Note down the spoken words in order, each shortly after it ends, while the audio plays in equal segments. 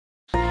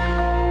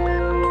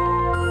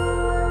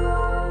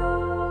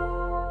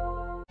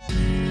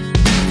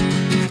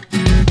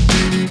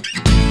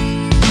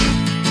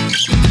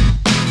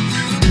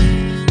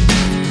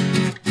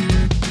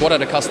What are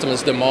the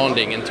customers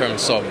demanding in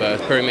terms of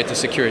perimeter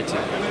security?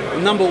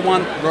 Number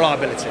one,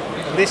 reliability.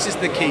 This is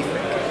the key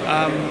thing.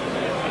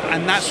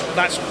 And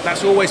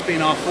that's always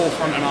been our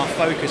forefront and our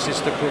focus,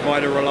 is to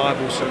provide a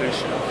reliable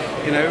solution.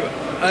 You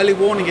know, early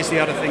warning is the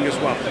other thing as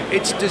well.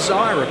 It's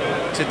desirable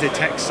to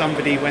detect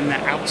somebody when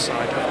they're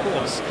outside, of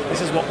course.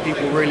 This is what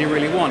people really,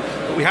 really want.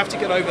 But we have to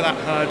get over that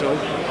hurdle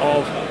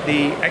of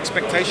the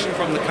expectation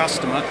from the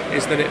customer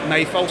is that it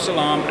may false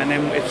alarm, and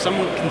then if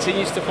someone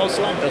continues to false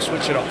alarm, they'll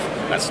switch it off.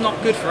 That's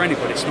not good for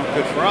anybody. It's not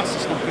good for us.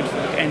 It's not good for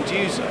the end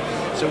user.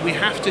 So we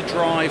have to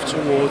drive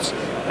towards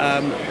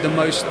the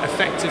most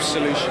effective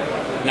solution.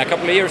 And a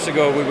couple of years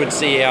ago, we would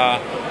see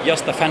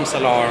just a fence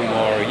alarm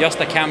or just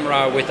a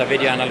camera with a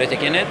video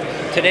analytic in it.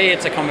 Today,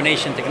 it's a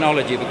combination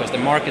technology because the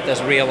market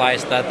has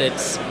realized that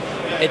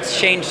it's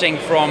changing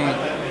from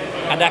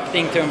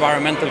adapting to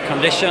environmental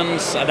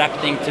conditions,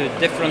 adapting to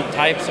different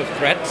types of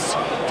threats,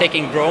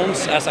 taking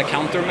drones as a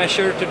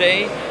countermeasure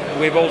today.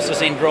 We've also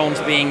seen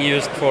drones being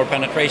used for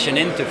penetration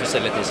into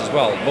facilities as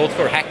well, both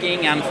for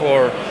hacking and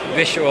for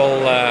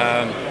visual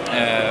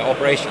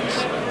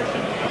operations.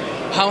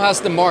 How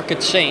has the market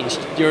changed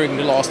during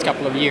the last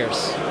couple of years?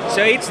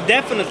 So it's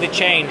definitely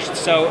changed.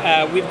 So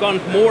we've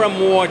gone more and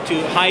more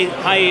to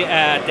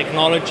high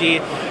technology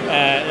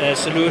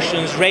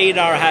solutions.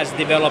 Radar has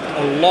developed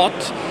a lot.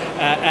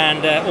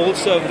 And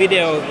also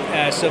video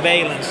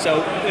surveillance.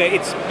 So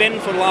it's been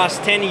for the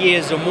last 10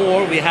 years or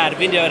more, we had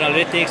video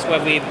analytics where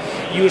we've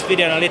used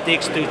video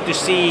analytics to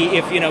see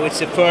if, you know,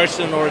 it's a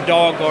person or a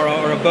dog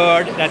or a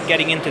bird that's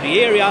getting into the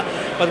area.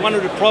 But one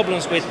of the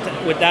problems with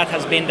that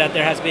has been that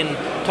there has been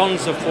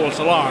tons of false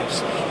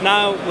alarms.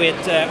 Now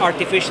with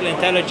artificial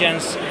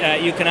intelligence,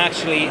 you can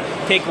actually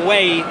take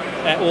away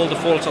all the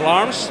false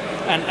alarms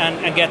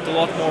and get a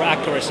lot more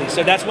accuracy.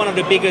 So that's one of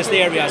the biggest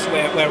areas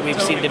where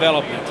we've seen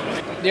development.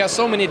 There are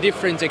so many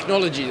different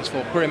technologies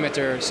for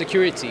perimeter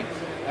security.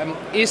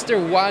 Is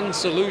there one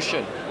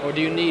solution, or do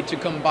you need to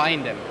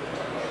combine them?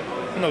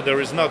 No,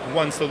 there is not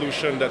one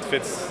solution that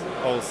fits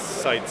all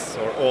sites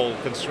or all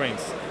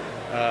constraints.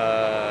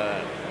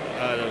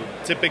 A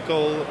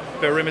typical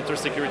perimeter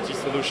security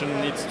solution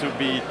needs to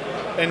be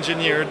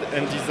engineered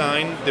and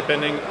designed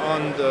depending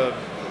on the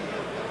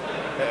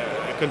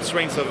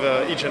constraints of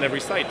each and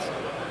every site.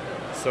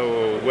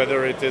 So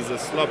whether it is a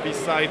sloppy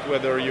site,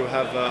 whether you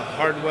have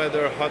hard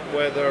weather, hot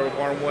weather,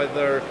 warm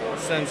weather,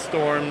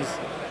 sandstorms,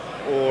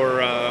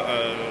 or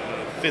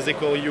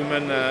physical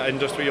human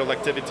industrial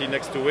activity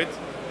next to it,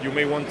 you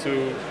may want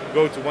to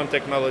go to one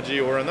technology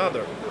or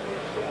another.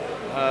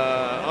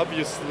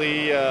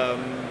 Obviously,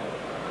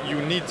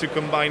 you need to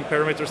combine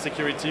perimeter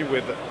security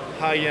with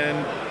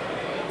high-end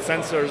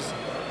sensors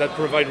that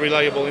provide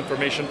reliable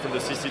information from the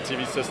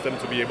CCTV system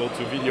to be able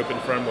to video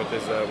confirm what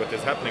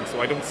is happening.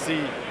 So I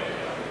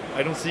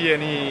don't see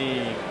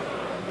any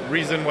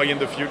reason why in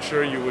the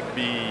future you would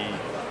be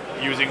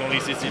using only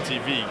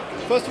CCTV.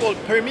 First of all,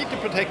 perimeter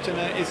protection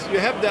is you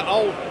have the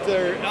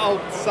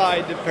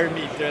outside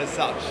perimeter as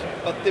such,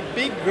 but the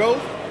big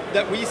growth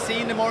that we see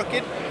in the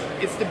market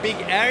is the big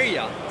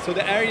area, so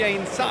the area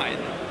inside.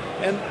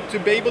 And to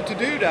be able to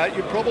do that,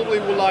 you probably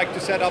would like to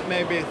set up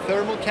maybe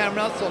thermal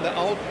cameras on the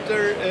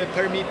outer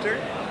perimeter,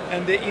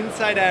 and the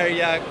inside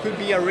area could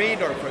be a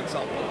radar, for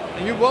example.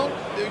 And you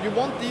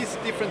want these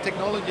different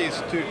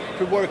technologies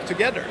to work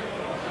together.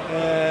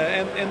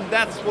 And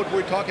that's what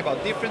we're talking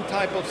about, different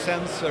type of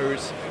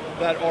sensors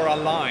that are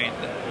aligned.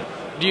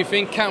 Do you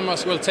think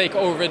cameras will take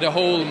over the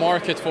whole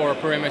market for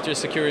perimeter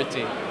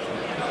security?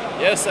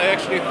 Yes, I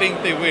actually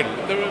think they will.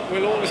 There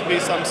will always be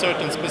some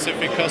certain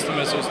specific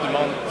customers whose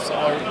demands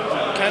are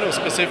kind of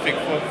specific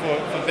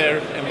for their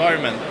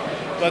environment.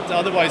 But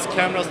otherwise,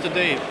 cameras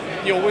today,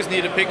 you always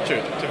need a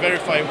picture to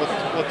verify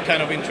what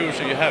kind of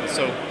intrusion you have.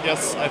 So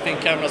yes, I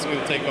think cameras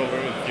will take over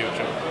in the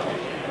future.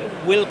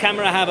 Will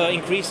camera have an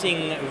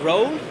increasing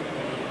role?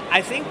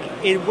 I think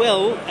it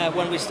will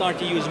when we start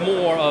to use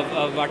more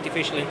of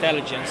artificial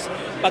intelligence,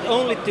 but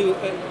only to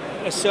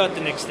a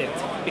certain extent.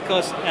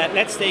 Because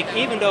let's take,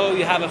 even though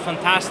you have a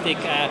fantastic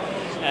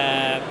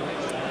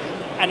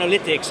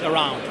analytics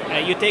around,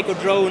 you take a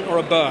drone or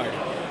a bird,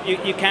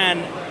 you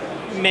can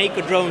make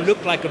a drone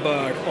look like a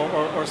bird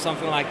or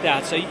something like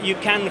that. So you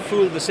can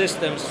fool the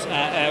systems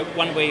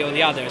one way or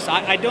the other. So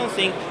I don't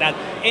think that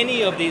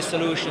any of these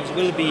solutions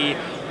will be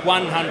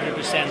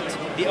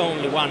 100% the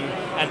only one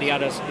and the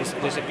others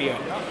disappear.